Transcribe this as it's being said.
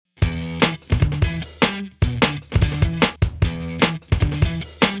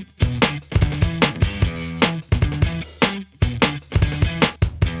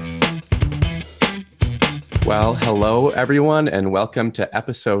Well, hello everyone, and welcome to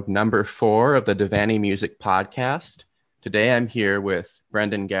episode number 4 of the Devaney Music Podcast. Today I'm here with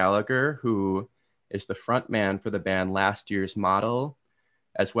Brendan Gallagher, who is the frontman for the band Last Year's Model,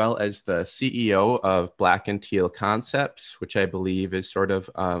 as well as the CEO of Black and Teal Concepts, which I believe is sort of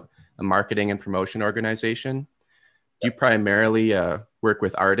a marketing and promotion organization. Do you primarily work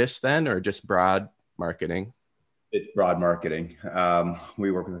with artists then, or just broad marketing? It's broad marketing.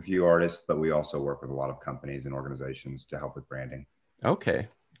 We work with a few artists, but we also work with a lot of companies and organizations to help with branding. Okay,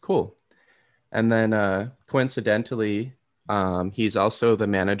 cool. And then coincidentally, he's also the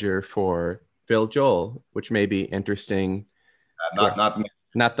manager for Phil Joel, which may be interesting.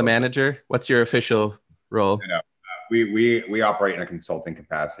 Not the manager. What's your official role? No. We operate in a consulting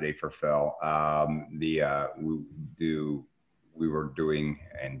capacity for Phil. We were doing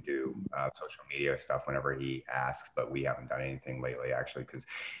and do social media stuff whenever he asks, but we haven't done anything lately, actually, because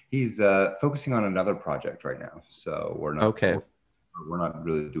he's focusing on another project right now. So we're not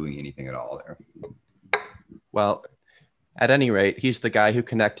really doing anything at all there. Well, at any rate, he's the guy who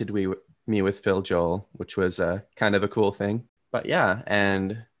connected me with Phil Joel, which was kind of a cool thing. But yeah,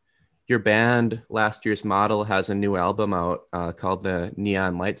 and your band, Last Year's Model, has a new album out called the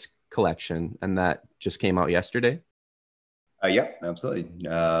Neon Lights Collection, and that just came out yesterday. Yep, absolutely.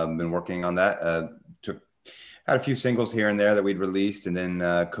 Been working on that. Had a few singles here and there that we'd released, and then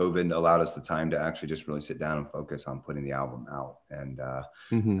COVID allowed us the time to actually just really sit down and focus on putting the album out. And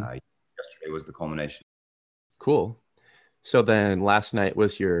yesterday was the culmination. Cool. So then last night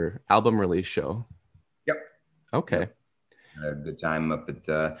was your album release show. Yep. Okay. Yep. Had a good time up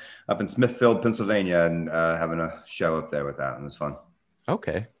in Smithfield, Pennsylvania, and having a show up there with that. It was fun.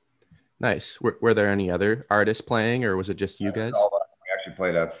 Okay. Nice. Were there any other artists playing, or was it just you guys? We actually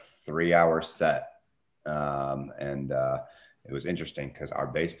played a 3-hour set. And it was interesting because our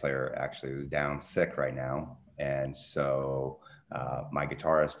bass player actually was down sick right now. And so my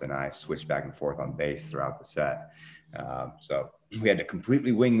guitarist and I switched back and forth on bass throughout the set. So we had to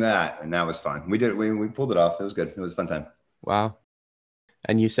completely wing that, and that was fun. We pulled it off. It was good. It was a fun time. Wow.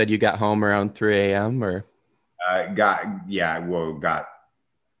 And you said you got home around 3 a.m. or? Got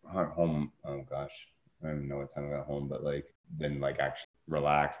home. Oh gosh, I don't even know what time I got home, but then actually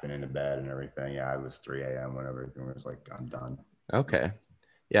relaxed and into bed and everything. Yeah, it was 3 a.m. when everything was I'm done. Okay.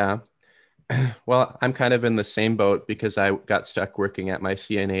 Yeah. Well, I'm kind of in the same boat because I got stuck working at my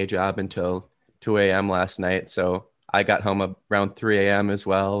CNA job until 2 a.m. last night. So I got home around 3 a.m. as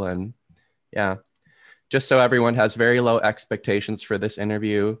well. And yeah, just so everyone has very low expectations for this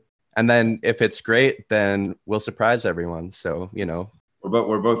interview. And then if it's great, then we'll surprise everyone. So,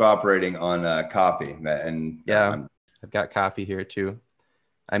 We're both operating on coffee. I've got coffee here too.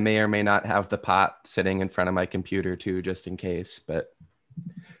 I may or may not have the pot sitting in front of my computer too, just in case. But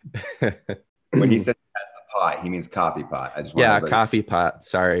when he says the pot, he means coffee pot. Coffee pot.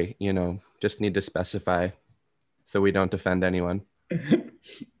 Sorry, just need to specify so we don't offend anyone.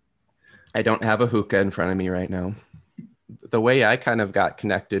 I don't have a hookah in front of me right now. The way I kind of got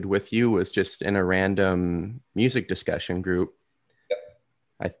connected with you was just in a random music discussion group.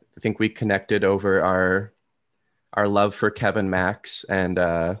 I think we connected over our love for Kevin Max and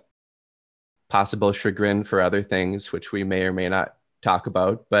possible chagrin for other things, which we may or may not talk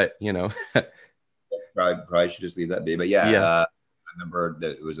about, but probably should just leave that be. But I remember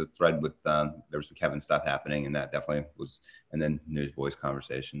that it was a thread with there was some Kevin stuff happening, and that definitely was, and then Newsboys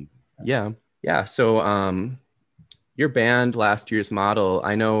conversation. Yeah. So your band, Last Year's Model,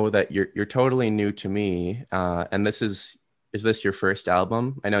 I know that you're totally new to me, and is this your first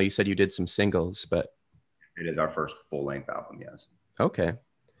album? I know you said you did some singles, but it is our first full-length album, yes. Okay.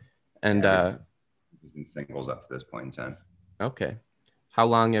 And we've been singles up to this point in time. Okay. How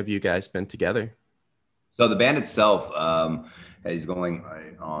long have you guys been together? So the band itself is going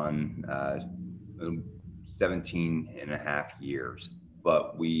on 17 and a half years,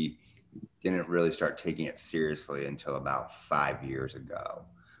 but we didn't really start taking it seriously until about 5 years ago.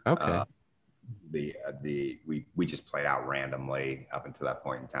 Okay. We just played out randomly up until that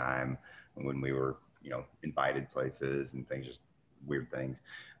point in time when we were invited places and things, just weird things.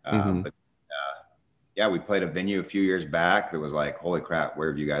 We played a venue a few years back that was like, holy crap, where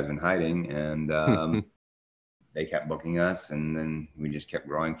have you guys been hiding? And they kept booking us, and then we just kept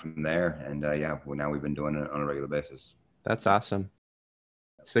growing from there. And now we've been doing it on a regular basis. That's awesome.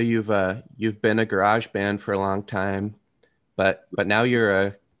 So you've been a garage band for a long time, but now we're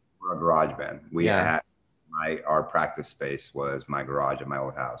a garage band. Our practice space was my garage at my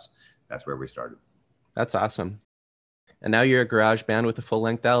old house. That's where we started. That's awesome. And now you're a garage band with a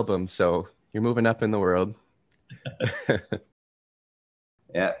full-length album, so you're moving up in the world.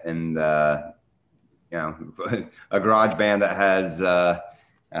 Yeah, and you know, a garage band that has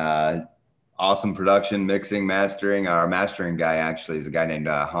uh, awesome production, mixing, mastering. Our mastering guy actually is a guy named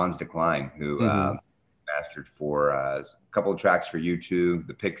Hans Decline, who Mm-hmm. mastered for a couple of tracks for U2,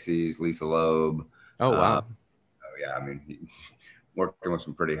 the Pixies, Lisa Loeb. Oh, wow. Oh yeah, I mean, working with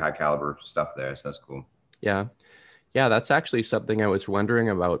some pretty high caliber stuff there, so that's cool. Yeah. Yeah, that's actually something I was wondering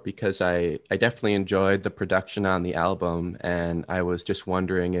about because I definitely enjoyed the production on the album, and I was just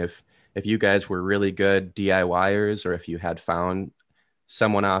wondering if you guys were really good DIYers or if you had found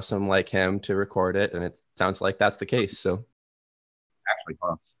someone awesome like him to record it, and it sounds like that's the case. So, Actually,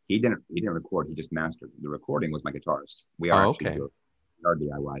 he didn't record. He just mastered. The recording was my guitarist. We are oh, actually okay. doing our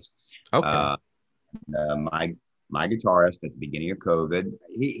DIYs. Okay. Uh, my guitarist at the beginning of COVID,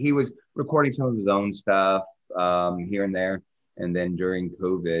 he was recording some of his own stuff here and there, and then during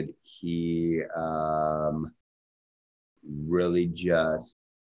COVID, he really just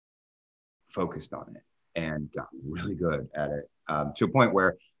focused on it and got really good at it to a point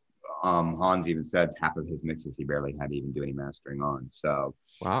where Hans even said half of his mixes he barely had to even do any mastering on. So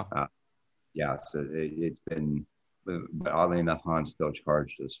Wow. uh, yeah, so it's been, but oddly enough, Hans still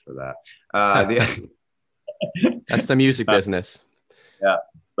charged us for that. That's the music Uh, business. yeah,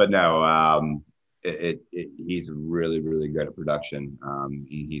 but no, he's really, really good at production.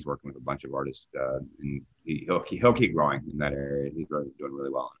 He's working with a bunch of artists, and he'll keep growing in that area. He's really, doing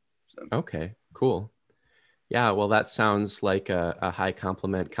really well. So. Okay, cool. Yeah, well, that sounds like a high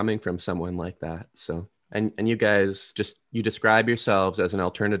compliment coming from someone like that. So, and you guys just you describe yourselves as an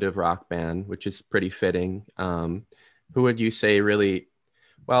alternative rock band, which is pretty fitting. Who would you say really?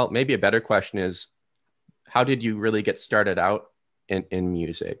 Well, maybe a better question is, how did you really get started out in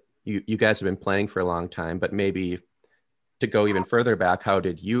music? You guys have been playing for a long time, but maybe to go even further back, how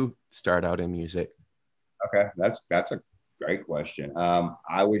did you start out in music? Okay, that's a great question.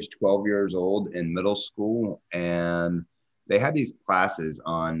 I was 12 years old in middle school, and they had these classes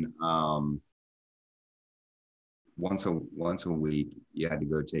on once a week. You had to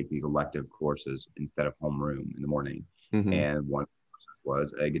go take these elective courses instead of homeroom in the morning, Mm-hmm. and one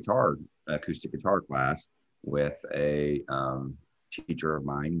was a guitar, acoustic guitar class with a teacher of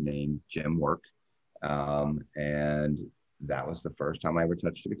mine named Jim Work, and that was the first time I ever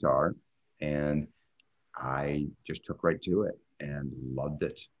touched a guitar, and I just took right to it and loved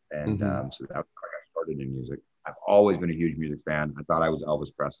it. And Mm-hmm. so that's how I got started in music. I've always been a huge music fan. I thought I was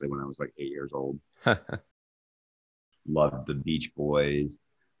Elvis Presley when I was like 8 years old. Loved the Beach Boys.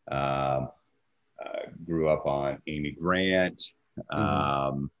 Um, Grew up on Amy Grant. Mm-hmm.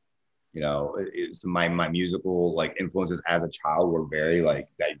 Um, it's my musical like influences as a child were very like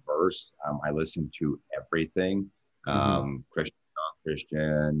diverse. I listened to everything. Mm-hmm. Christian,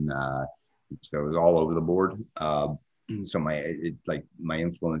 non-Christian, so it was all over the board. So my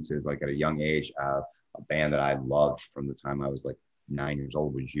influences like at a young age, a band that I loved from the time I was like 9 years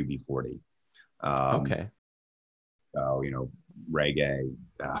old was UB40. Um, Okay. so reggae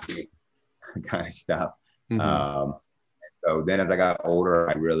kind of stuff. Mm-hmm. Um, so then as I got older,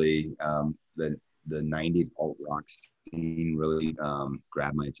 I really the '90s alt rock scene really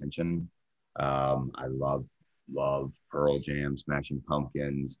grabbed my attention. I love Pearl Jam, Smashing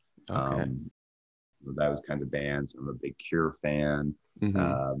Pumpkins, Okay. um, those kinds of bands. I'm a big Cure fan. Mm-hmm.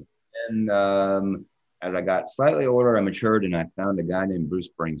 Um, and as I got slightly older, I matured and I found a guy named Bruce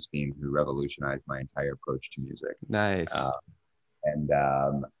Springsteen who revolutionized my entire approach to music. Nice. Uh, and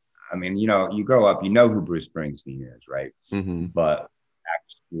I mean, you grow up, you know who Bruce Springsteen is, right? Mm-hmm. But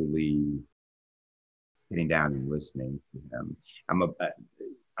actually sitting down and listening to him, I'm a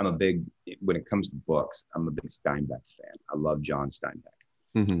I'm a big when it comes to books, I'm a big Steinbeck fan. I love John Steinbeck,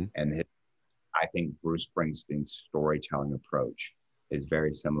 Mm-hmm. and I think Bruce Springsteen's storytelling approach is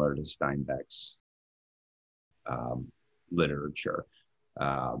very similar to Steinbeck's um, literature.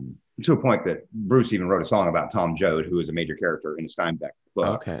 To a point that Bruce even wrote a song about Tom Joad, who is a major character in a Steinbeck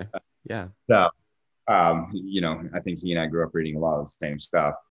book. Okay. Yeah. So, I think he and I grew up reading a lot of the same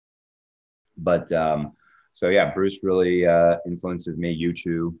stuff. But so yeah, Bruce really influences me.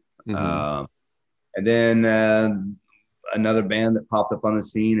 U2, Mm-hmm. and then another band that popped up on the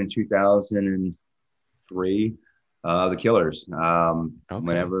scene in 2003, the Killers. Okay.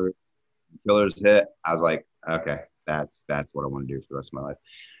 Whenever Killers hit, I was like, okay, that's what I want to do for the rest of my life.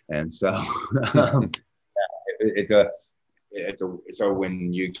 And so it's a so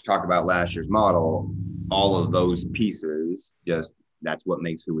when you talk about last year's model, all of those pieces just that's what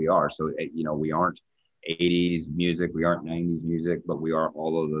makes who we are. So we aren't 80s music, we aren't 90s music, but we are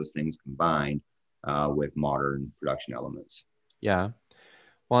all of those things combined with modern production elements. Yeah.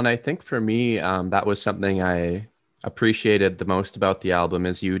 Well, and I think for me, that was something I appreciated the most about the album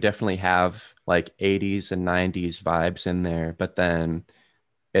is you definitely have like 80s and 90s vibes in there, but then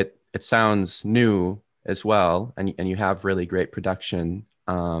it sounds new as well, and you have really great production.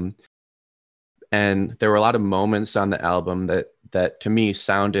 And there were a lot of moments on the album that to me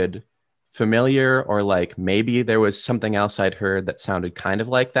sounded familiar, or like maybe there was something else I'd heard that sounded kind of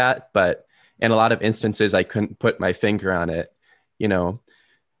like that, but in a lot of instances I couldn't put my finger on it, you know.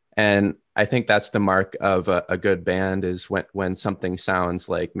 And I think that's the mark of a good band, is when something sounds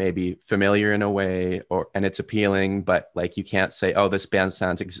like maybe familiar in a way, or and it's appealing, but like you can't say, oh, this band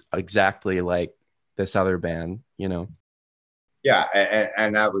sounds exactly like this other band, you know. Yeah,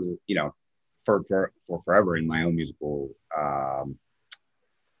 and that was, for forever in my own musical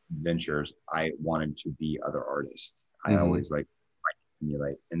ventures, I wanted to be other artists. I Mm-hmm. always like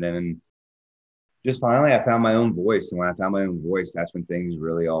emulate, and then just finally I found my own voice, and when I found my own voice, that's when things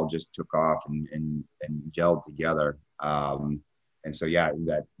really all just took off and gelled together. And so yeah,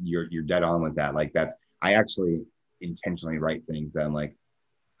 that you're dead on with that. Like that's I actually intentionally write things that I'm like,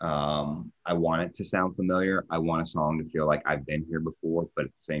 I want it to sound familiar. I want a song to feel like I've been here before, but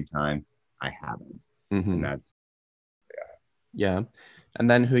at the same time, I haven't. And Mm-hmm. that's Yeah. And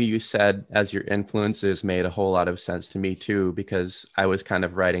then who you said as your influences made a whole lot of sense to me too, because I was kind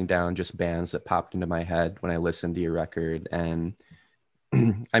of writing down just bands that popped into my head when I listened to your record. And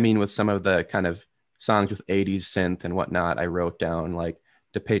I mean, with some of the kind of songs with 80s synth and whatnot, I wrote down like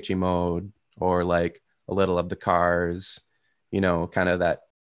Depeche Mode, or like a little of the Cars, kind of that.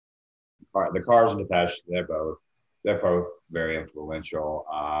 the Cars and the Passion. They're both very influential.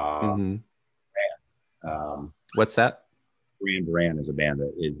 Hmm. Um, What's that? Duran Duran is a band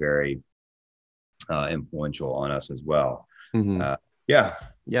that is very influential on us as well. Hmm. Uh, yeah,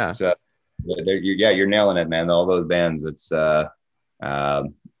 Yeah. so you're nailing it, man. All those bands,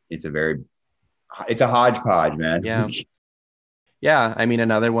 um, it's a very it's a hodgepodge, man. Yeah. Yeah. I mean,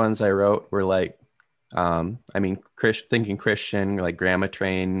 another ones I wrote were like, I mean, thinking Christian, like Grandma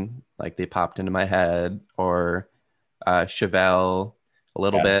Train, like they popped into my head, or Chevelle, Yeah.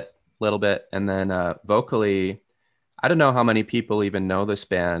 a little bit, and then vocally, I don't know how many people even know this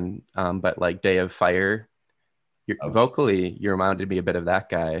band, but like Day of Fire, Oh, vocally, you reminded me a bit of that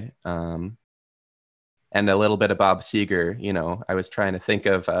guy, and a little bit of Bob Seger. I was trying to think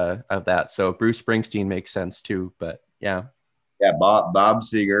of that, so Bruce Springsteen makes sense too, but yeah. yeah, Bob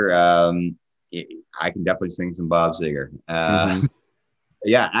Seger. I can definitely sing some Bob Seger. Hmm.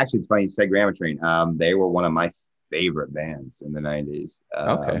 Yeah, actually, it's funny you say Grandma Train. They were one of my favorite bands in the '90s.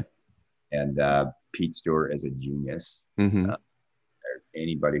 Okay. And Pete Stewart is a genius. Hmm. Uh,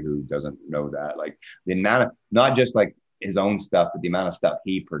 Anybody who doesn't know that, like the amount of not just like his own stuff, but the amount of stuff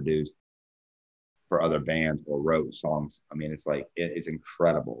he produced for other bands or wrote songs. I mean, it's like it's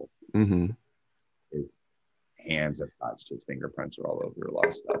incredible. Hmm. His hands have touched, his fingerprints are all over a lot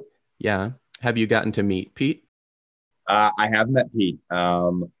of stuff. Yeah. Have you gotten to meet Pete? I have met Pete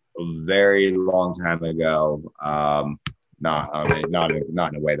a very long time ago. Not I mean, not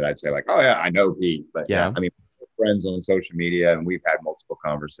in a way that I'd say like, oh yeah, I know Pete, but yeah, Yeah. I mean, we're friends on social media, and we've had multiple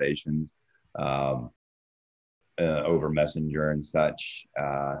conversations um, over Messenger and such.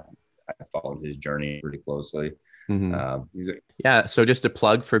 I followed his journey pretty closely. Hmm. He's a, Yeah, so just a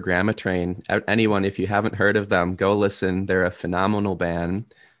plug for Grandma Train. Anyone, if you haven't heard of them, go listen. They're a phenomenal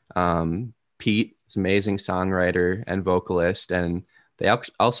band. Pete is an amazing songwriter and vocalist, and they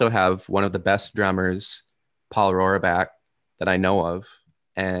also have one of the best drummers, Paul Rohraback, that I know of,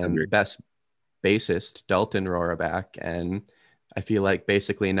 and the best bassist, Dalton Rohraback. And I feel like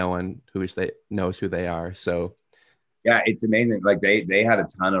basically no one knows who they are. So, yeah, it's amazing. Like they had a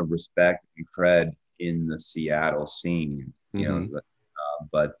ton of respect and cred in the Seattle scene, mhm,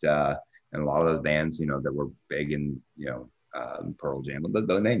 but and a lot of those bands, that were big in, Pearl Jam, but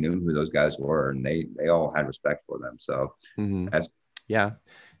they knew who those guys were, and they all had respect for them. So mhm. that's Yeah.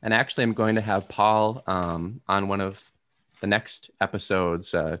 And actually, I'm going to have Paul on one of the next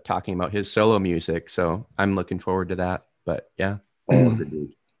episodes talking about his solo music. So I'm looking forward to that. But yeah. all a good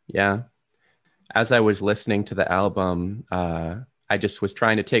dude. Yeah. As I was listening to the album, I just was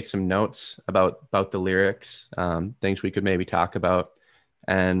trying to take some notes about the lyrics, things we could maybe talk about.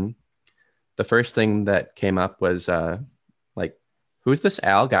 And the first thing that came up was like, who's this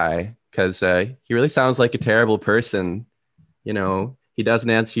Al guy? Because he really sounds like a terrible person. He doesn't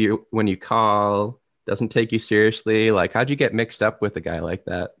answer you when you call, doesn't take you seriously. Like, how'd you get mixed up with a guy like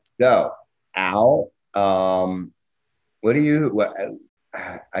that? So Al, what do you? What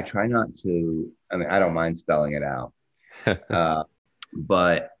I try not to. I mean, I don't mind spelling it out, uh,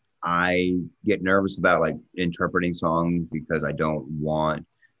 but I get nervous about like interpreting songs because I don't want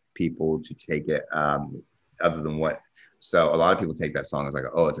people to take it other than what. So a lot of people take that song as like,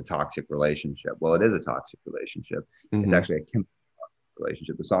 oh, it's a toxic relationship. Well, it is a toxic relationship. It's Mm-hmm. actually a chemical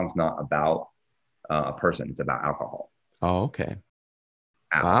relationship. The song's not about a person. It's about alcohol. Oh, okay.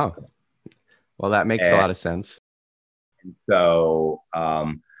 Wow. Alcohol. Well, that makes a And lot of sense. so,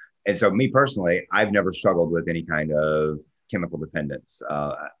 and so me personally, I've never struggled with any kind of chemical dependence.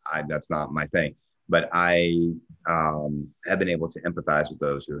 That's not my thing, but I have been able to empathize with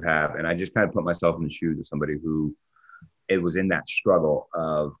those who have. And I just kind of put myself in the shoes of somebody who it was in that struggle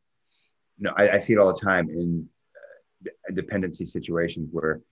of, I see it all the time in dependency situations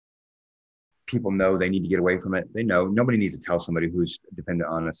where people know they need to get away from it. They know nobody needs to tell somebody who's dependent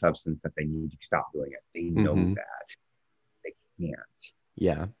on a substance that they need to stop doing it. They know Mm-hmm. that they can't,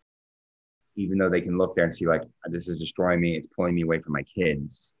 Yeah. even though they can look there and see like this is destroying me. It's pulling me away from my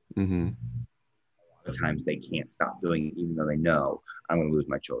kids. Mm-hmm. A lot of times they can't stop doing it, even though they know I'm going to lose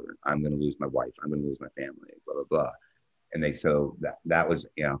my children. I'm going to lose my wife. I'm going to lose my family. Blah blah blah. And they so that was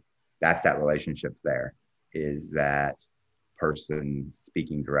that's that relationship there is that person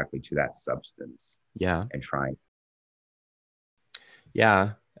speaking directly to that substance Yeah. and trying.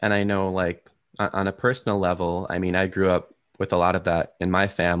 Yeah. And I know, like, on a personal level, I mean, I grew up with a lot of that in my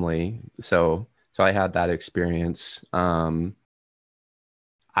family. So I had that experience. And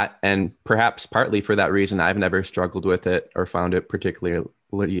perhaps partly for that reason, I've never struggled with it or found it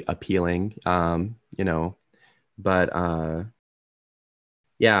particularly appealing. But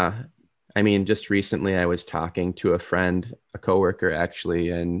yeah, I mean, just recently I was talking to a friend, a coworker actually,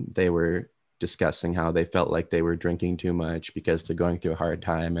 and they were discussing how they felt like they were drinking too much because they're going through a hard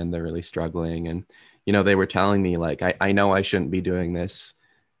time and they're really struggling. And, they were telling me, like, I know I shouldn't be doing this,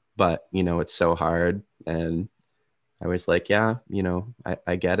 but, it's so hard. And I was like, yeah,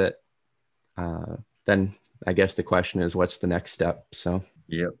 I get it. Then I guess the question is, what's the next step? So,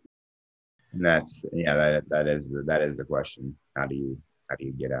 Yep. And that's that is the question. How do you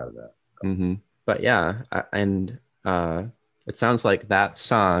get out of that? mhm. But yeah, and it sounds like that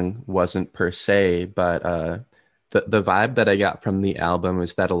song wasn't per se, but the vibe that I got from the album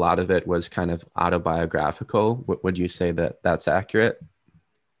is that a lot of it was kind of autobiographical. Would you say that that's accurate?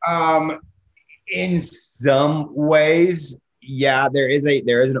 Um, in some ways, yeah, there is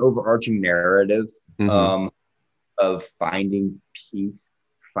an overarching narrative Mm-hmm. um of finding peace,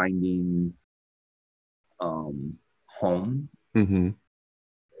 finding home. Mm-hmm.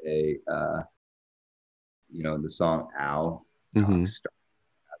 A the song "Ow" Mm-hmm. starts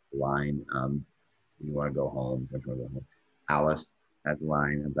the line, "You want to go home? Don't you want to go home?" Alice has a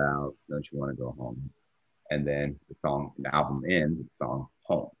line about "Don't you want to go home?" And then the album ends with the song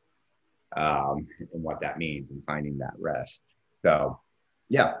 "Home," and what that means and finding that rest. So,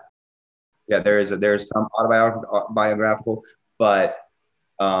 yeah, yeah, there's some autobiographical, but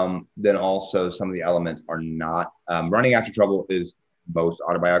then also some of the elements are not. Running After Trouble is most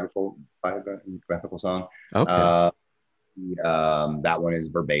autobiographical song. Okay. Uh, that one is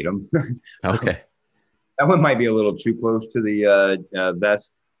verbatim. Okay. That one might be a little too close to the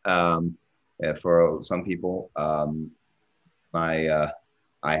vest for some people. My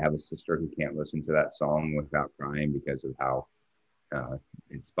I have a sister who can't listen to that song without crying because of how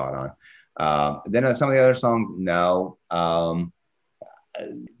it's spot on. Then some of the other songs, no.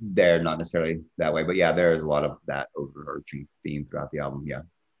 They're not necessarily that way, but yeah, there is a lot of that overarching theme throughout the album. Yeah.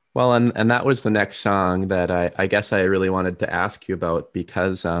 Well, and that was the next song that I guess I really wanted to ask you about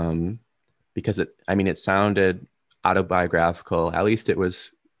because it sounded autobiographical. At least it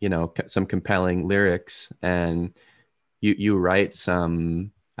was, some compelling lyrics, and you write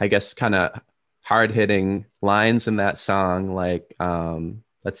some, I guess, kind of hard hitting lines in that song. Like,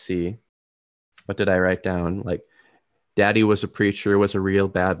 let's see, what did I write down? Like, Daddy was a preacher, was a real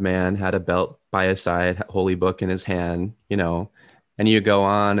bad man, had a belt by his side, holy book in his hand, and you go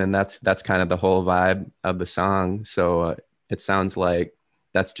on, and that's kind of the whole vibe of the song. So it sounds like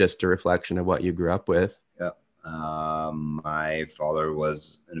that's just a reflection of what you grew up with. Yep. My father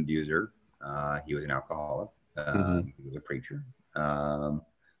was an abuser. He was an alcoholic. Mm-hmm. He was a preacher. Um,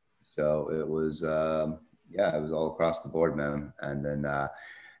 so it was, yeah, it was all across the board, man. And then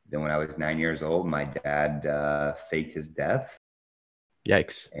when I was 9 years old, my dad faked his death,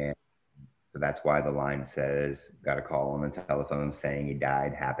 Yikes. and so that's why the line says, "Got a call on the telephone saying he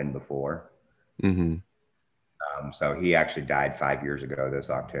died. Happened before." Mm-hmm. So he actually died 5 years ago this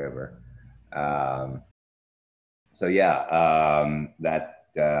October. Um, so yeah, that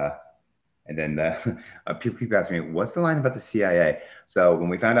and then people keep asking me, "What's the line about the CIA?" So when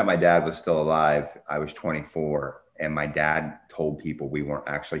we found out my dad was still alive, I was 24, and my dad told people we weren't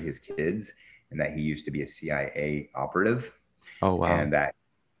actually his kids, and that he used to be a CIA operative, Oh, wow. and that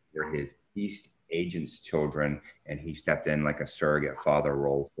they're his East agent's children, and he stepped in like a surrogate father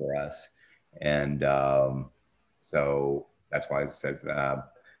role for us. And so that's why it says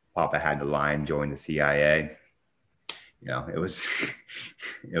Papa had the line join the CIA. It was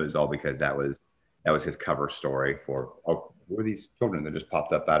it was all because that was his cover story for, oh, who are these children that just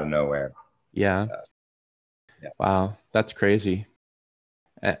popped up out of nowhere? Yeah. Yeah. Wow, that's crazy.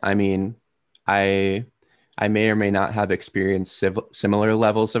 I mean, I I may or may not have experienced similar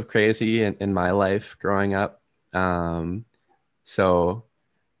levels of crazy in my life growing up. Um, so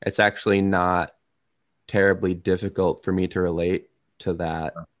it's actually not terribly difficult for me to relate to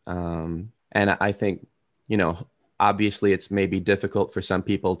that. And I think, you know, obviously it's maybe difficult for some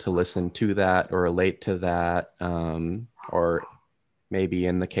people to listen to that or relate to that, or maybe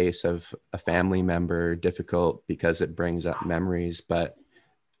in the case of a family member, difficult because it brings up memories. But,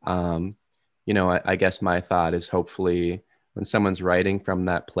 I guess my thought is hopefully when someone's writing from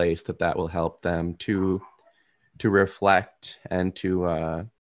that place, that will help them to reflect and to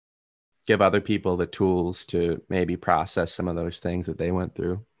give other people the tools to maybe process some of those things that they went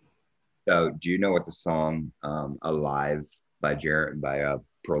through. So, do you know what the song "Alive" by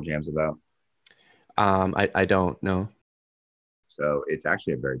Pearl Jam's about? I don't know. So, it's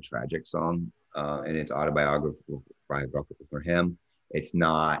actually a very tragic song, and it's autobiographical for him. It's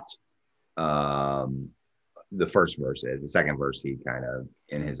not. Um, the first verse is. The second verse, he kind of,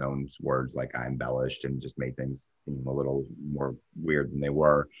 in his own words, like I embellished and just made things seem a little more weird than they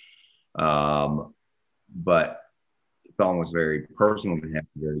were. Um, but the song was very personal to him,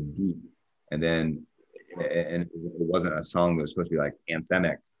 very deep. And then, and it wasn't a song that was supposed to be like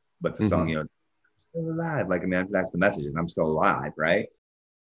anthemic, but the song, Mm-hmm. I'm still alive. Like, I mean, that's the message, is I'm still alive, right?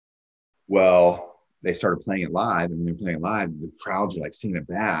 Well, they started playing it live, and when they're playing it live, the crowds are like singing it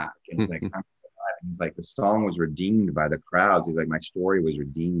back. And he's like, I'm still alive. And he's like, the song was redeemed by the crowds. He's like, my story was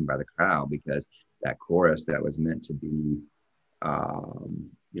redeemed by the crowd, because that chorus that was meant to be,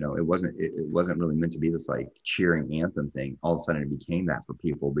 it wasn't really meant to be this like cheering anthem thing. All of a sudden it became that for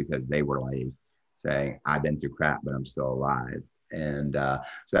people, because they were like saying, I've been through crap, but I'm still alive. And so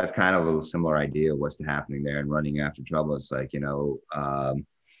that's kind of a similar idea of what's happening there, and running after trouble. It's like,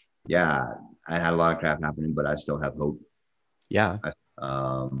 yeah, I had a lot of crap happening, but I still have hope. Yeah.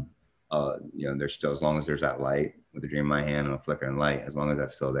 There's still, as long as there's that light with a dream in my hand and a flickering light, as long as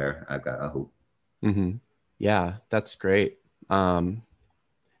that's still there, I've got a hope. Mm-hmm. Yeah, that's great. And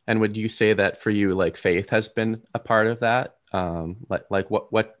would you say that for you, like faith has been a part of that? Like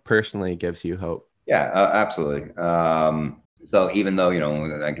what personally gives you hope? Yeah, absolutely. So even though,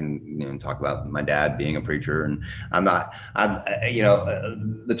 I can, talk about my dad being a preacher, and the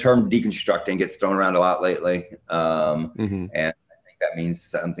term deconstructing gets thrown around a lot lately. Mm-hmm. And I think that means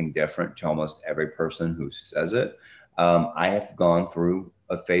something different to almost every person who says it. I have gone through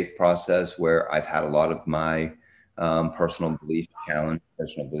a faith process where I've had a lot of my personal beliefs challenged,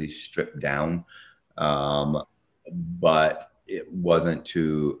 personal beliefs stripped down. But it wasn't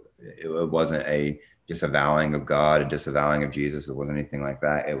a disavowing of God, a disavowing of Jesus. It wasn't anything like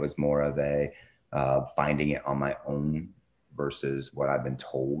that. It was more of a finding it on my own versus what I've been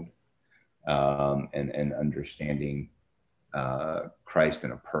told, and understanding Christ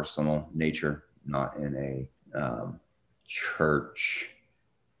in a personal nature, not in a church.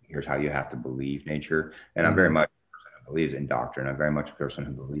 Here's how you have to believe nature. And I'm very Mm-hmm. much a person who believes in doctrine. I'm very much a person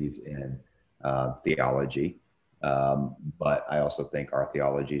who believes in theology. But I also think our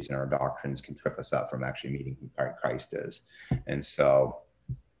theologies and our doctrines can trip us up from actually meeting who Christ is. And so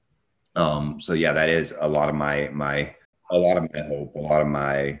yeah, that is a lot of a lot of my hope, a lot of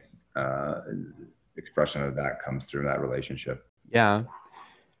my uh, expression of that comes through that relationship. Yeah.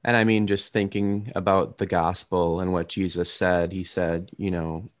 And I mean, just thinking about the gospel and what Jesus said, he said,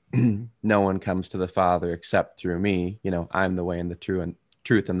 no one comes to the Father except through me. I'm the way and the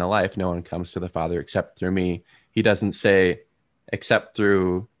truth and the life. No one comes to the Father except through me. He doesn't say except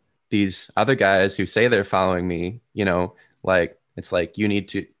through these other guys who say they're following me, like it's like you need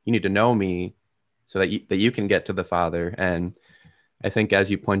to know me so that you can get to the Father. And I think, as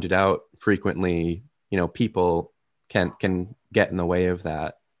you pointed out, frequently, people can get in the way of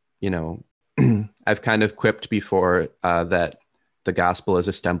that. You know, I've kind of quipped before that the gospel is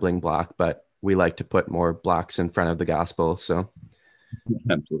a stumbling block, but we like to put more blocks in front of the gospel. So,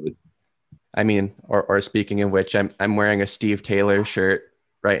 Absolutely. I mean, or speaking of which, I'm wearing a Steve Taylor shirt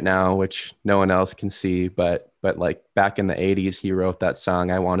right now, which no one else can see, but like back in the 80s, he wrote that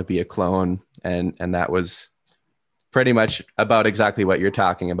song, I Want to Be a Clone. And that was pretty much about exactly what you're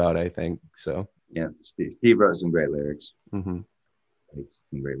talking about, I think. So, Yeah, Steve wrote some great lyrics. mm-hmm. He's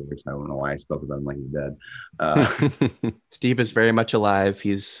a great lyrics. I don't know why I spoke about him like he's dead. Uh, Steve is very much alive.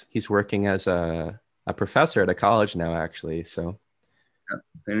 He's working as a professor at a college now, actually. So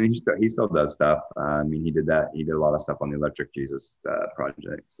and he still does stuff. I mean, he did that. He did a lot of stuff on the Electric Jesus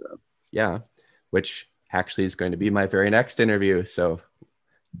project. So yeah, which actually is going to be my very next interview. So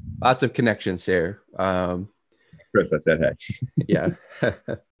lots of connections here. Chris, I said, hey. Yeah.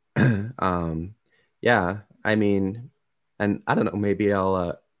 um, yeah. I mean, and I don't know. Maybe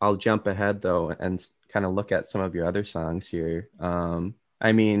I'll jump ahead though and kind of look at some of your other songs here.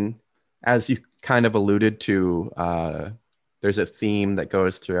 I mean, as you kind of alluded to, there's a theme that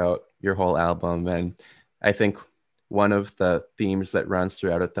goes throughout your whole album, and I think one of the themes that runs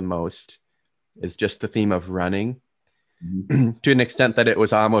throughout it the most is just the theme of running. To an extent that it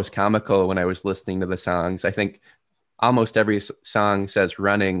was almost comical when I was listening to the songs. I think almost every song says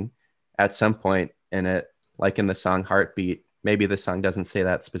running at some point in it, like in the song Heartbeat. Maybe the song doesn't say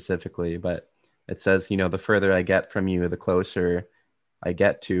that specifically, but it says, the further I get from you, the closer I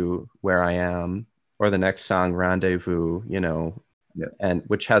get to where I am. Or the next song, Rendezvous, Yeah. and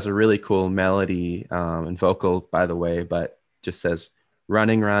which has a really cool melody and vocal, by the way, but just says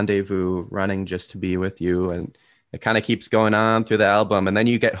running rendezvous, running just to be with you. And it kind of keeps going on through the album. And then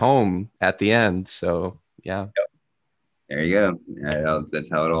you get home at the end. So yeah. There you go. Yeah, that's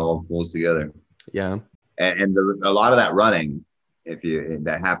how it all pulls together. Yeah. And a lot of that running, if you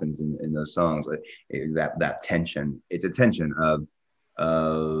that happens in those songs, that tension. It's a tension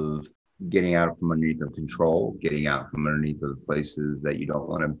of getting out from underneath of control, getting out from underneath of the places that you don't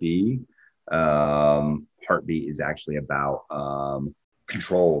want to be. Heartbeat is actually about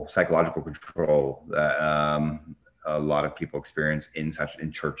control, psychological control that a lot of people experience in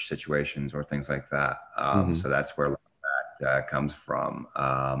church situations or things like that. Mm-hmm. So that's where that comes from.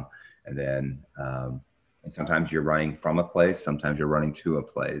 And then and sometimes you're running from a place, sometimes you're running to a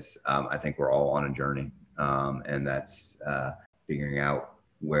place. I think we're all on a journey, and that's figuring out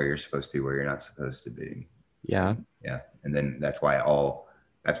where you're supposed to be, where you're not supposed to be. Yeah. Yeah, and then that's why it all,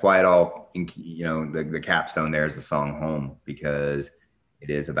 the capstone there is the song Home, because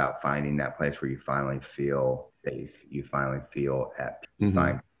it is about finding that place where you finally feel safe, you finally feel at peace, you Mm-hmm.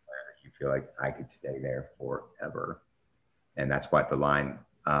 find where you feel like I could stay there forever. And that's what the line,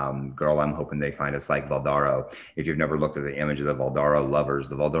 girl, I'm hoping they find us like Valdaro. If you've never looked at the image of the Valdaro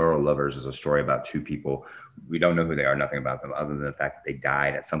Lovers is a story about two people. We don't know who they are, nothing about them, other than the fact that they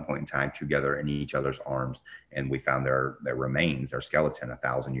died at some point in time together in each other's arms. And we found their remains, their skeleton,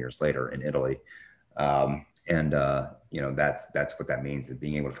 1,000 years later in Italy. That's what that means, is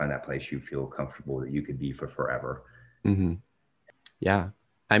being able to find that place you feel comfortable that you could be for forever. Mm-hmm. Yeah.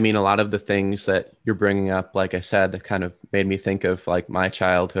 I mean, a lot of the things that you're bringing up, like I said, that kind of made me think of like my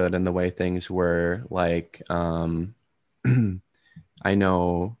childhood and the way things were like, I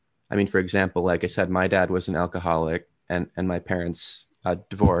know, I mean, for example, like I said, my dad was an alcoholic and my parents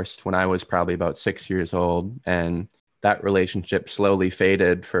divorced when I was probably about 6 years old. And that relationship slowly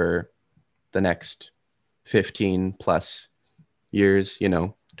faded for the next 15 plus years,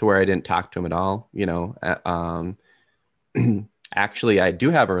 to where I didn't talk to him at all, Actually, I do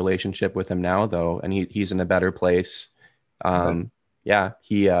have a relationship with him now, though, and he's in a better place. But Yeah,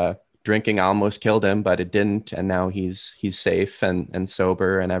 he drinking almost killed him, but it didn't, and now he's safe and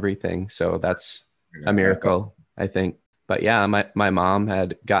sober and everything. So that's a miracle, I think. But yeah, my mom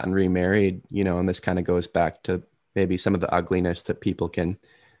had gotten remarried, and this kind of goes back to maybe some of the ugliness that people can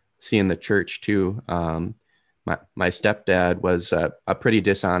see in the church too. My stepdad was a pretty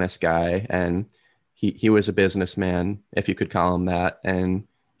dishonest guy, and he was a businessman, if you could call him that, and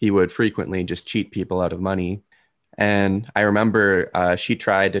he would frequently just cheat people out of money. And I remember she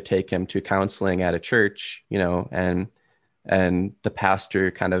tried to take him to counseling at a church, and the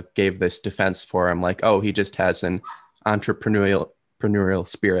pastor kind of gave this defense for him, like, oh, he just has an entrepreneurial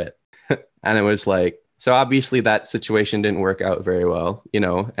spirit. And it was like, so obviously that situation didn't work out very well,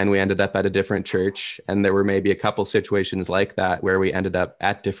 and we ended up at a different church. And there were maybe a couple situations like that where we ended up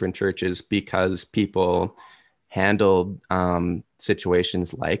at different churches because people handled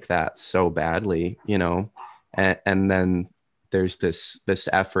situations like that so badly, and then there's this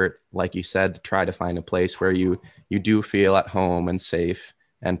effort, like you said, to try to find a place where you do feel at home and safe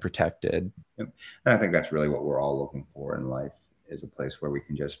and protected. and I think that's really what we're all looking for in life, is a place where we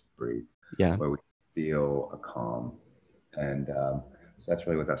can just breathe, Yeah. where we feel a calm. And so that's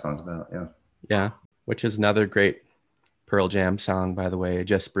really what that song's about. Yeah. Yeah. Which is another great Pearl Jam song, by the way,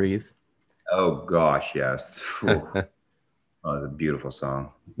 Just Breathe. Oh gosh, yes. Oh, it's a beautiful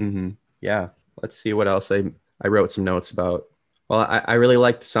song. Mm-hmm. Yeah. Let's see what else I wrote some notes about Well, I really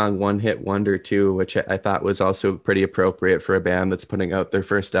like the song One Hit Wonder too, which I thought was also pretty appropriate for a band that's putting out their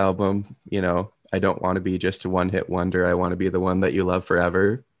first album. You know, I don't want to be just a one hit wonder. I want to be the one that you love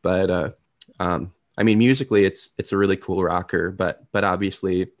forever. But I mean, musically, it's a really cool rocker. But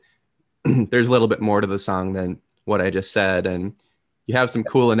obviously, there's a little bit more to the song than what I just said, and you have some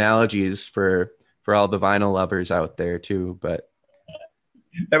cool analogies for all the vinyl lovers out there too. But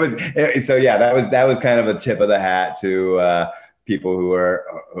That was so. Yeah, that was kind of a tip of the hat to people who are,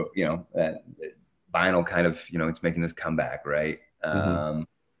 vinyl kind of, it's making this comeback, right? mhm,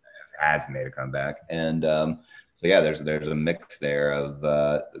 Has made a comeback, and so yeah, there's a mix there of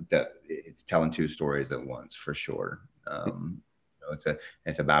that. It's telling two stories at once for sure.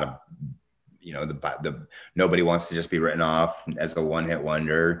 It's about a, the nobody wants to just be written off as a one hit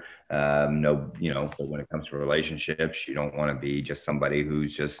wonder. No, but when it comes to relationships, you don't want to be just somebody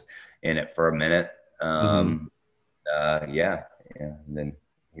who's just in it for a minute. mhm. Yeah, yeah. And then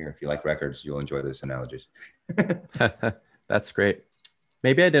here, if you like records, you'll enjoy this analogies. That's great.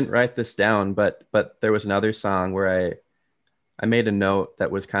 Maybe I didn't write this down, but there was another song where I made a note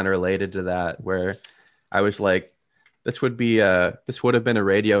that was kind of related to that, where I was like, this would have been a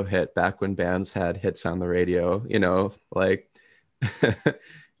radio hit back when bands had hits on the radio, you know, like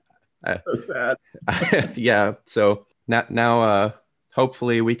I- So sad. yeah. So now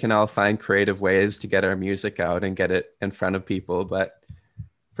hopefully we can all find creative ways to get our music out and get it in front of people. But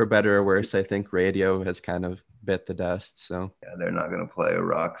for better or worse, I think radio has kind of bit the dust. So Yeah, they're not gonna play a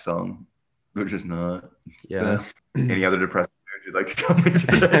rock song. They're just not. yeah. So, any other depressing news you'd like to tell me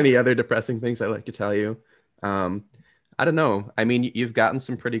today? Any other depressing things I'd like to tell you? Um, I don't know. I mean, you've gotten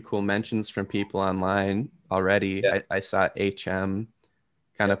some pretty cool mentions from people online already. Yeah, I saw HM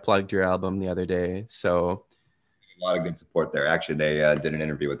kind yeah, of plugged your album the other day. So, a lot of good support there. Actually, they did an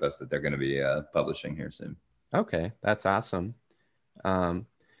interview with us that they're going to be publishing here soon. okay, that's awesome. Um,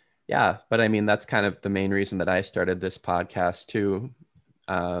 yeah, but I mean, that's kind of the main reason that I started this podcast too.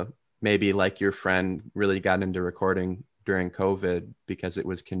 Uh, Maybe like your friend really got into recording during COVID because it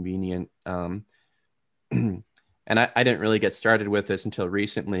was convenient. And I didn't really get started with this until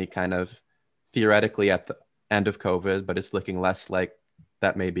recently, kind of theoretically at the end of COVID, but it's looking less like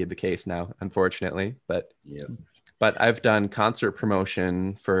that may be the case now, unfortunately. Yeah, But I've done concert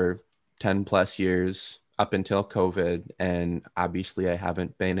promotion for 10 plus years up until COVID, and obviously I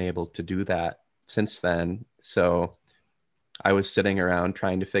haven't been able to do that since then. So I was sitting around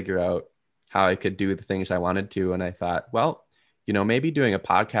trying to figure out how I could do the things I wanted to. And I thought, well, you know, maybe doing a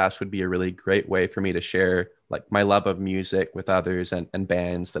podcast would be a really great way for me to share like my love of music with others and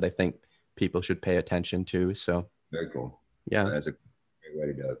bands that I think people should pay attention to. So very cool. yeah. That's a great way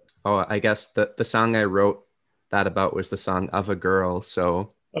to do it. Oh, I guess the song I wrote that about was the song Of a Girl.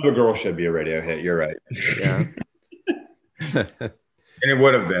 So Other Girl should be a radio hit. You're right. yeah. And it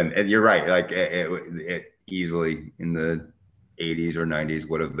would have been. And you're right. Like it easily in the 80s or 90s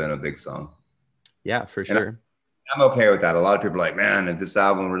would have been a big song. Yeah, for And sure. I'm okay with that. A lot of people are like, man, if this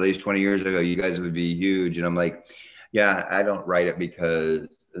album released 20 years ago, you guys would be huge. And I'm like, yeah, I don't write it because,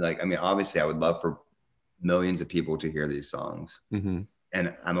 like, I mean, obviously, I would love for millions of people to hear these songs. Hmm.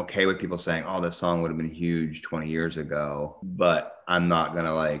 And I'm okay with people saying, oh, this song would have been huge 20 years ago. But I'm not going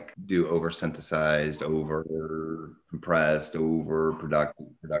to like do over synthesized, over compressed, over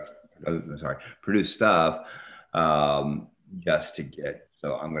produced stuff just to get.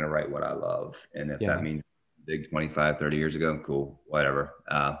 So I'm going to write what I love. And if that Yeah. means big 25, 30 years ago, cool, whatever.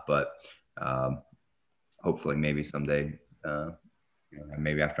 But hopefully, maybe someday,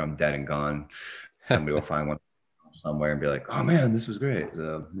 maybe after I'm dead and gone, somebody will find one somewhere and be like, oh man, this was great.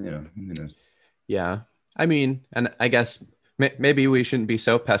 So, who knows? Yeah. I mean, and I guess maybe we shouldn't be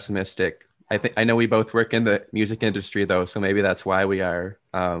so pessimistic. I know we both work in the music industry though, so maybe that's why we are.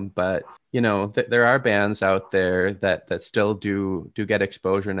 But you know, there are bands out there that still do get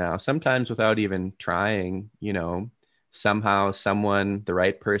exposure now, sometimes without even trying. You know, somehow someone, the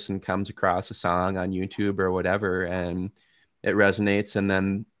right person, comes across a song on YouTube or whatever, and it resonates, and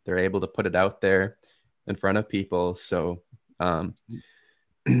then they're able to put it out there in front of people. So um,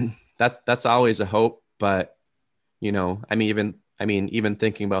 that's always a hope. But you know, even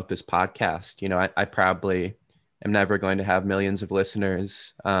thinking about this podcast, you know, I probably am never going to have millions of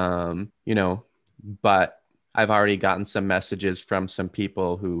listeners, you know, but I've already gotten some messages from some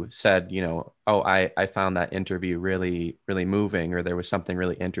people who said, you know, oh, I found that interview really, really moving, or there was something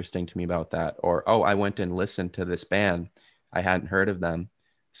really interesting to me about that, or oh, I went and listened to this band. I hadn't heard of them.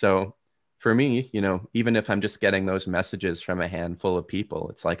 So for me, you know, even if I'm just getting those messages from a handful of people,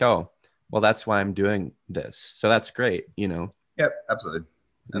 it's like, oh, well, that's why I'm doing this. So that's great, you know. Yep, absolutely.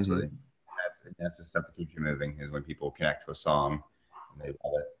 Hmm. Absolutely. that's the stuff that keeps you moving is when people connect to a song and they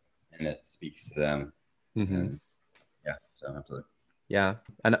love it and it speaks to them. Mm-hmm. And yeah, so absolutely. Yeah.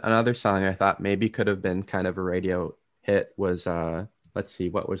 And another song I thought maybe could have been kind of a radio hit was let's see,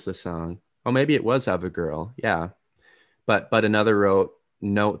 what was the song? Oh, maybe it was Of a Girl. Yeah. But another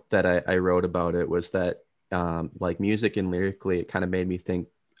note that I wrote about it was that like music and lyrically it kind of made me think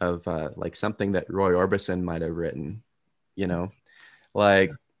of like something that Roy Orbison might have written, you know,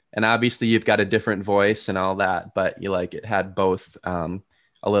 like, and obviously you've got a different voice and all that, but you like it had both a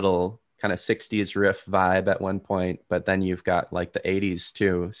little kind of 60s riff vibe at one point, but then you've got like the 80s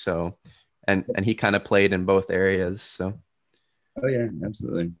too. So and he kind of played in both areas. So Oh yeah,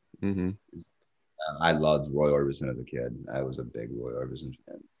 absolutely. mhm. I loved Roy Orbison as a kid. I was a big Roy Orbison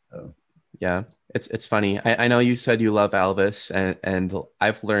fan. So Yeah, it's funny. I know you said you love Elvis, and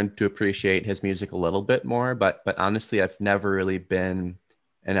I've learned to appreciate his music a little bit more, but honestly, I've never really been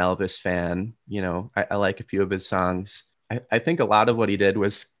an Elvis fan. You know, I like a few of his songs. I think a lot of what he did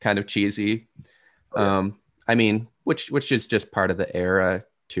was kind of cheesy. oh yeah, I mean, which is just part of the era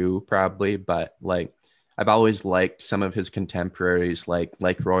too, probably. But like, I've always liked some of his contemporaries, like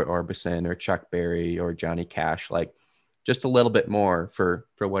Roy Orbison or Chuck Berry or Johnny Cash, like just a little bit more for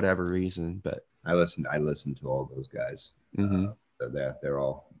whatever reason. But I listened to all those guys. mm-hmm, So they're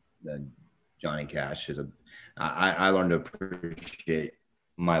all. Johnny Cash is a. I learned to appreciate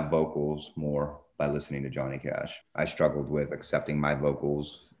my vocals more by listening to Johnny Cash. I struggled with accepting my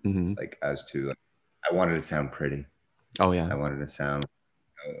vocals, mm-hmm. like as to, I wanted to sound pretty. Oh yeah, I wanted to sound,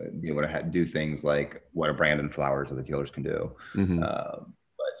 be able to do things like what a Brandon Flowers of the Killers can do. mm-hmm.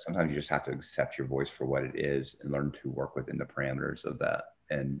 But sometimes you just have to accept your voice for what it is and learn to work within the parameters of that.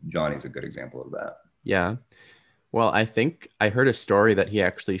 And Johnny's a good example of that. Yeah. Well, I think I heard a story that he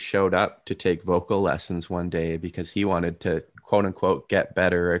actually showed up to take vocal lessons one day because he wanted to quote unquote get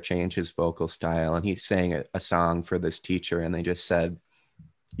better or change his vocal style. And he sang a song for this teacher, and they just said,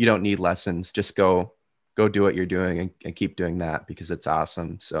 "You don't need lessons. Just go do what you're doing and keep doing that because it's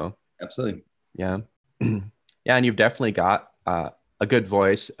awesome." So Absolutely. yeah, yeah, and you've definitely got a good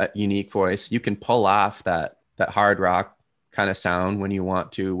voice, a unique voice. You can pull off that hard rock kind of sound when you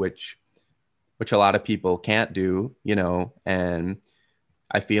want to, which a lot of people can't do, you know, and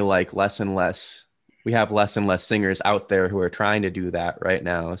I feel like we have less and less singers out there who are trying to do that right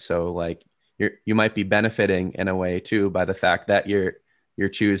now. So like you might be benefiting in a way too by the fact that you're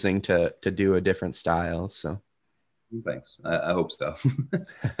choosing to do a different style. So Thanks. I hope so.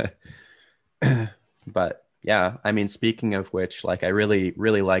 but yeah, I mean, speaking of which, like I really,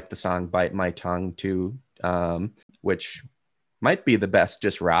 really like the song Bite My Tongue too, which might be the best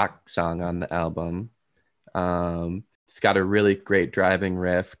just rock song on the album. It's got a really great driving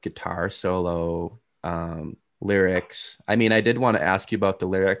riff, guitar solo, lyrics. I mean, I did want to ask you about the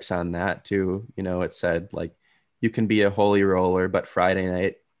lyrics on that too. You know, it said like, you can be a holy roller, but Friday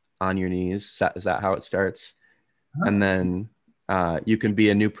night on your knees. Is that how it starts? And then you can be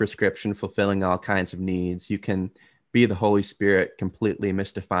a new prescription fulfilling all kinds of needs. You can be the Holy Spirit completely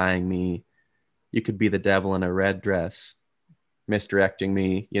mystifying me. You could be the devil in a red dress misdirecting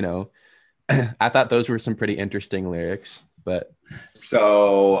me, you know. I thought those were some pretty interesting lyrics, but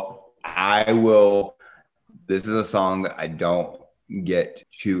So I will. This is a song that I don't get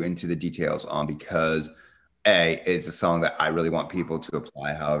too into the details on because it's a song that I really want people to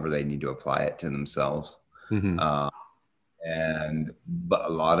apply however they need to apply it to themselves. mm-hmm, Uh, and but a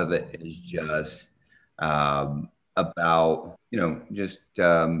lot of it is just about just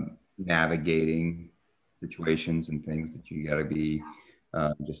navigating situations and things that you got to be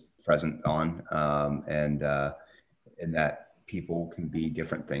just present on, and that people can be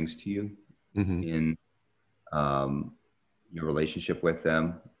different things to you mm-hmm, in um, your relationship with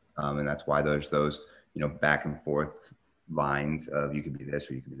them, and that's why there's those back and forth lines of you could be this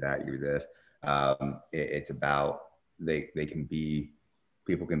or you could be that, you could be this. It's about they can be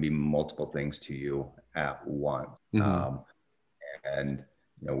people can be multiple things to you at once, mm-hmm. and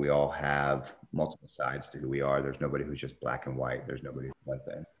we all have multiple sides to who we are. There's nobody who's just black and white. There's nobody who's one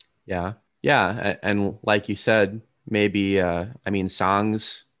thing. Yeah, yeah, and like you said, maybe I mean,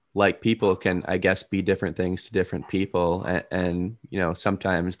 songs like people can, I guess, be different things to different people, and you know,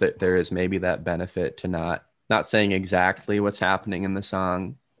 sometimes that there is maybe that benefit to not saying exactly what's happening in the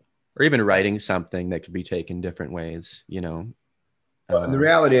song, or even writing something that could be taken different ways, you know. Well, the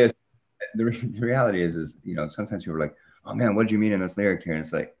reality is, the reality is sometimes people are like, "Oh man, what did you mean in this lyric here?" And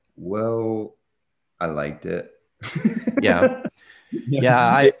it's like, well, I liked it. Yeah, yeah,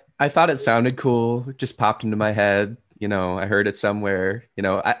 Yeah. I thought it sounded cool. It just popped into my head. You know, I heard it somewhere. You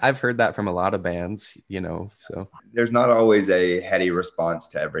know, I've heard that from a lot of bands. You know, so There's not always a heady response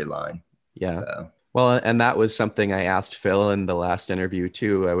to every line. Yeah. So, Well, and that was something I asked Phil in the last interview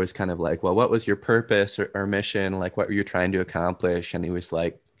too. I was kind of like, well, what was your purpose or mission? Like, what were you trying to accomplish? And he's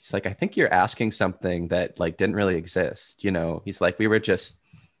like, I think you're asking something that like didn't really exist. You know, he's like, we were just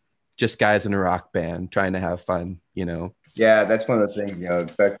guys in a rock band trying to have fun, you know? yeah, that's one of the things,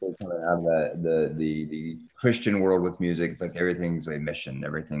 especially coming out of the Christian world with music. It's like everything's a mission,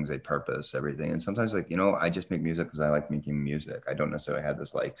 everything's a purpose, everything. And sometimes, like, I just make music because I like making music. I don't necessarily have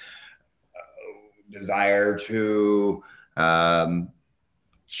this like desire to um,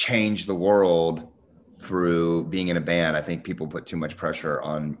 change the world through being in a band. I think people put too much pressure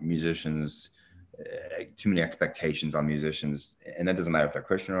on musicians, too many expectations on musicians, and that doesn't matter if they're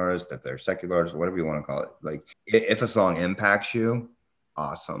Christian artists, if they're secular artists, whatever you want to call it. Like, if a song impacts you,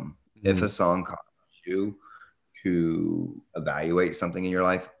 awesome. If Mm-hmm. a song causes you to evaluate something in your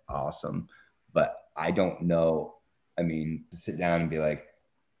life, awesome. But I don't know. I mean, to sit down and be like,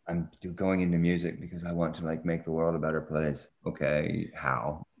 I'm going into music because I want to like make the world a better place. Okay,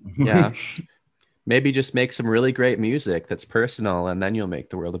 how? Yeah. Maybe just make some really great music that's personal and then you'll make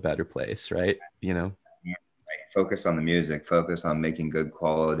the world a better place, right? You know? Focus on the music. Focus on making good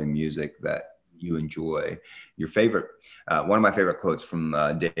quality music that you enjoy. Your favorite, one of my favorite quotes from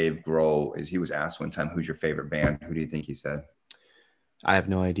Dave Grohl is he was asked one time, "Who's your favorite band?" Who do you think he said? I have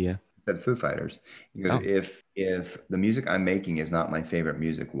no idea. He said Foo Fighters. He goes, Oh. "If the music I'm making is not my favorite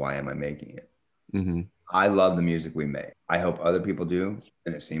music, why am I making it?" Mm-hmm. I love the music we make. I hope other people do,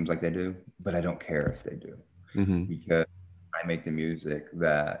 and it seems like they do, but I don't care if they do Mm-hmm. because I make the music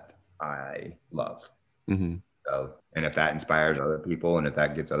that I love. Mm-hmm. So, and if that inspires other people, and if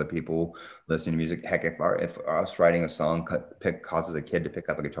that gets other people listening to music, heck, if us writing a song causes a kid to pick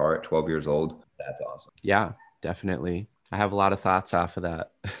up a guitar at 12 years old, that's awesome. Yeah, definitely. I have a lot of thoughts off of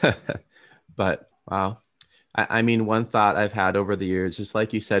that. But wow. I mean, one thought I've had over the years is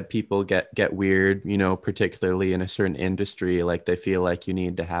like you said, people get weird, you know, particularly in a certain industry, like they feel like you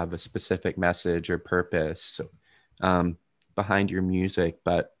need to have a specific message or purpose um, behind your music.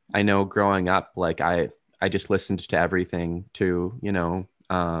 But I know growing up, like I just listened to everything too, you know.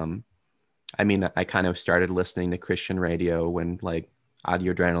 I mean, I kind of started listening to Christian radio when like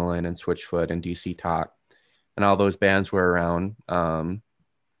Audio Adrenaline and Switchfoot and DC Talk and all those bands were around.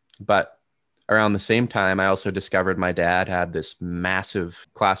 But around the same time, I also discovered my dad had this massive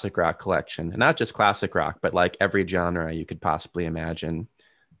classic rock collection, and not just classic rock, but like every genre you could possibly imagine,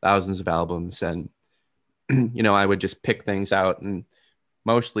 thousands of albums. And, you know, I would just pick things out and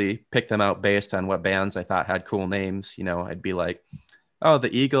mostly pick them out based on what bands I thought had cool names. You know, I'd be like, oh,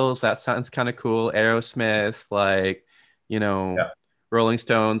 the Eagles, that sounds kind of cool. Aerosmith, like, you know, Yeah, Rolling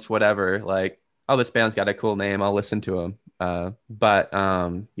Stones, whatever. Like, oh, this band's got a cool name. I'll listen to them. But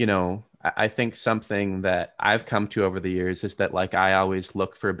you know, I think something that I've come to over the years is that like I always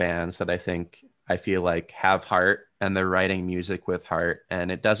look for bands that I feel like have heart and they're writing music with heart.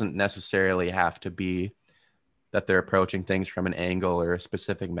 And it doesn't necessarily have to be that they're approaching things from an angle or a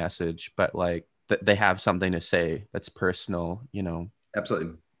specific message, but like they have something to say that's personal, you know.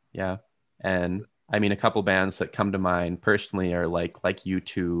 absolutely. Yeah. And I mean, a couple bands that come to mind personally are like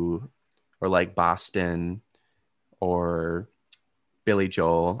U2 or like Boston or Billy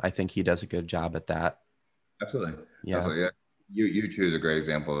Joel. I think he does a good job at that. Absolutely. Yeah. Absolutely. Yeah. You is a great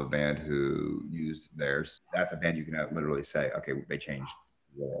example of a band who used theirs. That's a band you can literally say, okay, they changed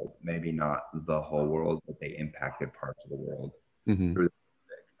the world. Maybe not the whole world, but they impacted parts of the world Mm-hmm. through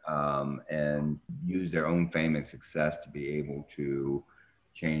and use their own fame and success to be able to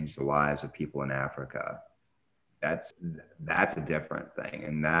change the lives of people in Africa. That's that's a different thing,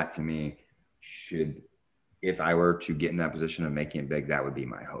 and that to me should, if I were to get in that position of making it big, that would be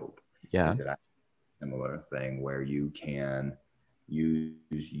my hope. Yeah. Is that I similar thing where you can use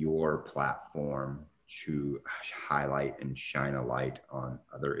your platform to highlight and shine a light on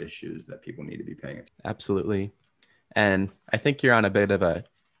other issues that people need to be paying attention. Absolutely. And I think you're on a bit of a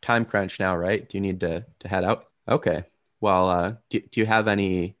time crunch now, right? Do you need to head out? Okay. Well, do you have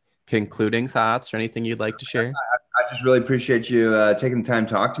any concluding thoughts or anything you'd like to share? I just really appreciate you taking the time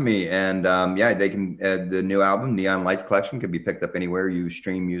to talk to me. And yeah, they can, the new album, Neon Lights Collection, can be picked up anywhere you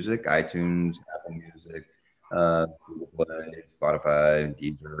stream music: iTunes, Apple Music, Google Play, Spotify,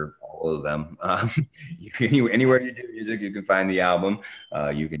 Deezer, all of them. Anywhere you do music, you can find the album.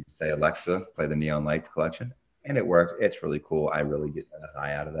 You can say, Alexa, play the Neon Lights Collection. And it works. It's really cool. I really get a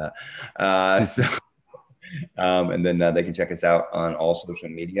high out of that. And then they can check us out on all social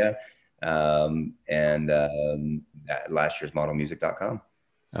media at lastyearsmodelmusic.com.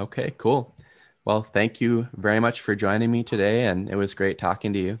 Okay, cool. Well, thank you very much for joining me today, and it was great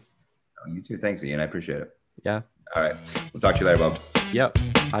talking to you. You too. Thanks, Ian. I appreciate it. Yeah. All right. We'll talk to you later, Bob. Yep.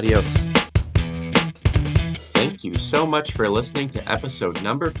 Adios. Thank you so much for listening to episode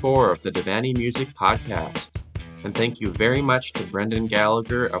number 4 of the Devaney Music Podcast. And thank you very much to Brendan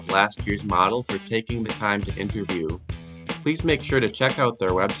Gallagher of Last Year's Model for taking the time to interview. Please make sure to check out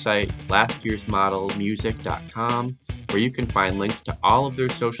their website, lastyearsmodelmusic.com, where you can find links to all of their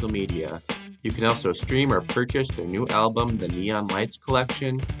social media. You can also stream or purchase their new album, The Neon Lights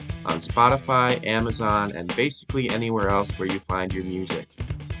Collection, on Spotify, Amazon, and basically anywhere else where you find your music.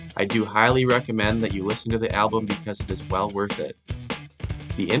 I do highly recommend that you listen to the album because it is well worth it.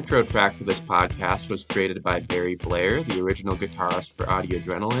 The intro track to this podcast was created by Barry Blair, the original guitarist for Audio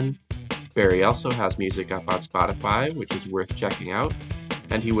Adrenaline. Barry also has music up on Spotify, which is worth checking out,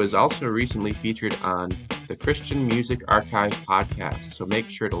 and he was also recently featured on the Christian Music Archive podcast, so make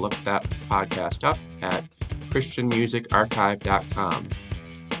sure to look that podcast up at christianmusicarchive.com.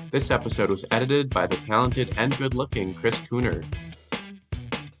 This episode was edited by the talented and good-looking Chris Cooner.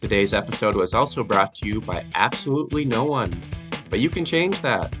 Today's episode was also brought to you by absolutely no one, but you can change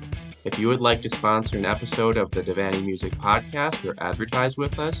that. If you would like to sponsor an episode of the Devaney Music Podcast or advertise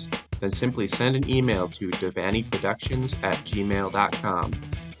with us, then simply send an email to devaneyproductions@gmail.com.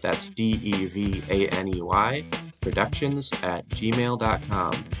 That's DEVANEY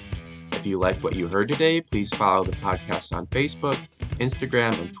productions@gmail.com. If you liked what you heard today, please follow the podcast on Facebook,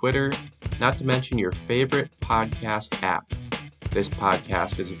 Instagram, and Twitter, not to mention your favorite podcast app. This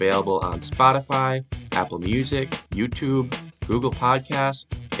podcast is available on Spotify, Apple Music, YouTube, Google Podcasts,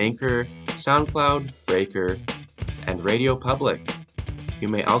 Anchor, SoundCloud, Breaker, and Radio Public. You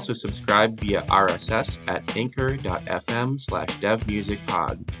may also subscribe via RSS at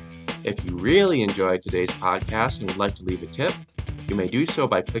anchor.fm/devmusicpod. If you really enjoyed today's podcast and would like to leave a tip, you may do so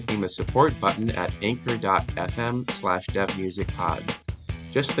by clicking the support button at anchor.fm/devmusicpod.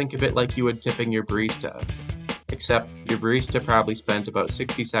 Just think of it like you would tipping your barista. Except your barista probably spent about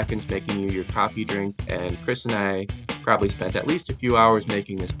 60 seconds making you your coffee drink, and Chris and I probably spent at least a few hours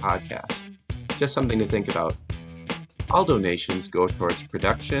making this podcast. Just something to think about. All donations go towards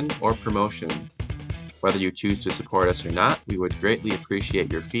production or promotion. Whether you choose to support us or not, we would greatly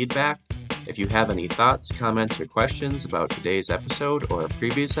appreciate your feedback. If you have any thoughts, comments, or questions about today's episode or a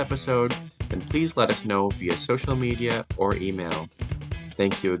previous episode, then please let us know via social media or email.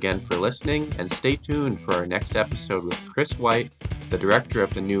 Thank you again for listening, and stay tuned for our next episode with Chris White, the director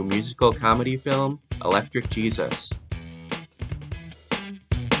of the new musical comedy film, Electric Jesus.